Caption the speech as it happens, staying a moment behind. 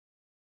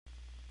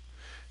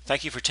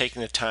Thank you for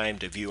taking the time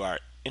to view our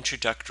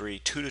introductory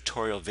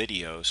tutorial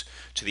videos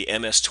to the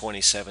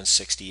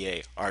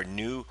MS2760A, our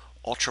new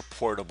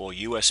ultra-portable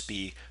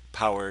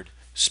USB-powered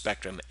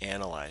spectrum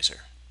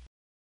analyzer.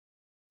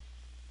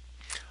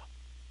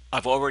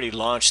 I've already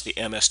launched the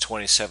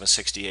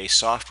MS2760A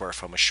software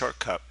from a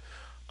shortcut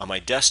on my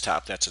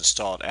desktop that's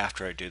installed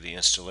after I do the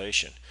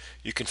installation.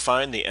 You can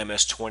find the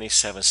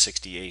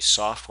MS2760A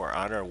software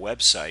on our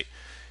website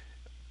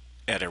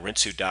at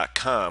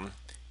Anritsu.com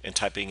and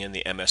typing in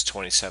the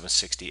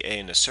MS2760A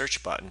in the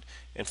search button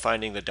and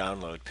finding the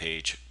download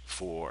page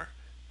for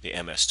the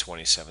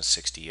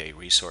MS2760A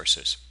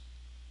resources.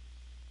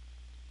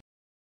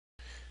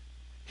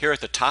 Here at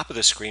the top of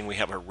the screen we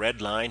have a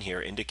red line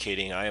here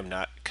indicating I am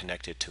not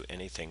connected to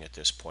anything at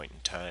this point in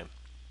time.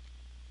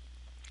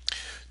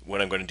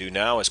 What I'm going to do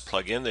now is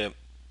plug in the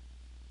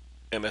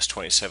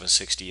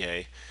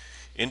MS2760A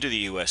into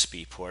the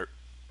USB port,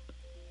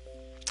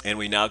 and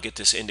we now get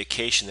this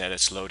indication that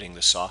it's loading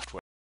the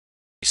software.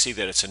 You see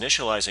that it's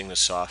initializing the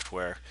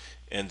software,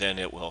 and then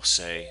it will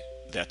say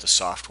that the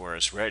software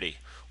is ready.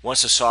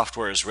 Once the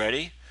software is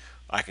ready,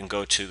 I can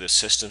go to the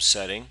system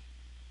setting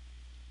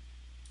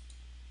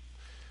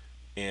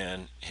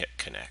and hit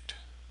connect.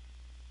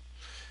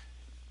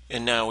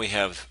 And now we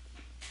have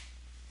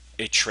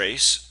a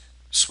trace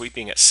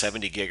sweeping at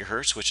 70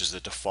 gigahertz, which is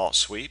the default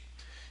sweep,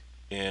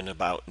 in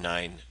about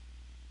 9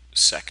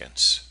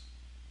 seconds.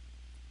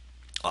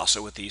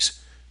 Also, with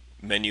these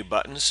menu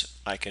buttons,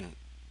 I can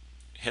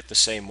hit the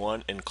same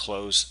one and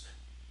close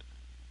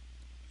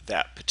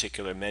that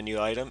particular menu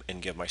item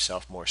and give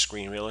myself more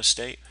screen real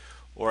estate,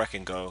 or I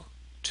can go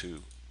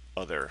to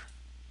other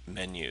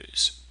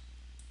menus.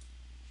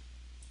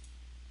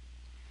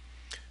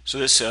 So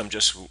this I'm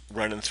just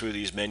running through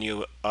these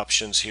menu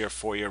options here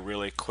for you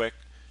really quick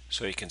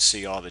so you can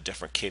see all the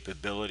different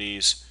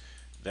capabilities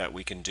that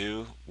we can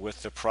do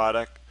with the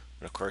product.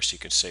 And of course you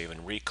can save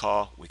and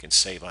recall. We can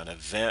save on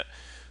event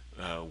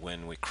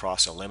when we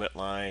cross a limit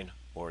line,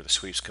 or the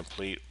sweep's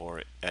complete,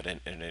 or at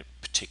in a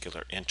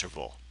particular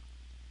interval.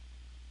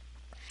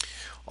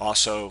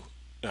 Also,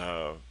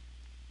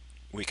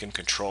 we can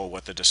control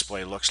what the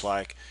display looks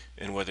like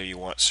and whether you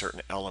want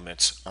certain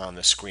elements on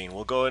the screen.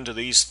 We'll go into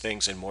these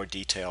things in more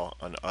detail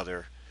on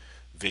other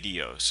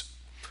videos.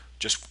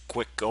 Just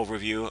quick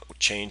overview.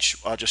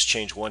 I'll just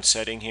change one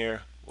setting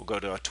here. We'll go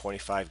to a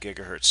 25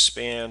 gigahertz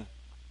span.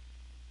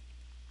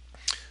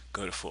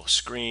 Go to full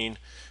screen.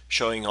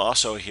 Showing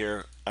also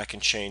here I can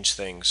change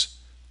things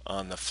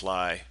on the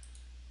fly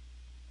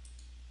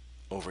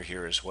over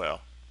here as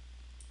well.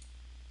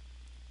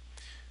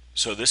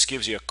 So this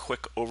gives you a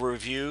quick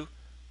overview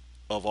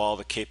of all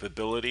the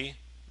capability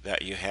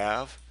that you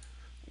have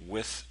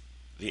with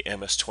the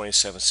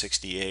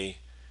MS2760A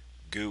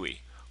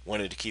GUI.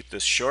 Wanted to keep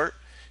this short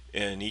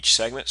in each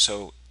segment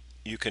so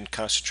you can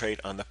concentrate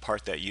on the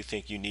part that you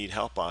think you need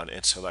help on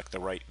and select the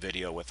right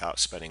video without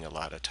spending a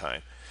lot of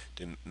time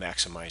to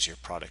maximize your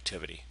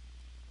productivity.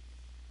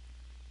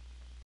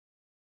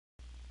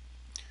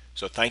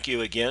 So thank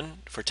you again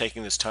for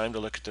taking this time to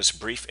look at this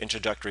brief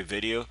introductory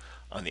video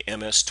on the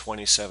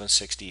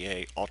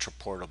MS2760A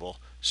Ultraportable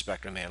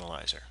Spectrum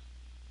Analyzer.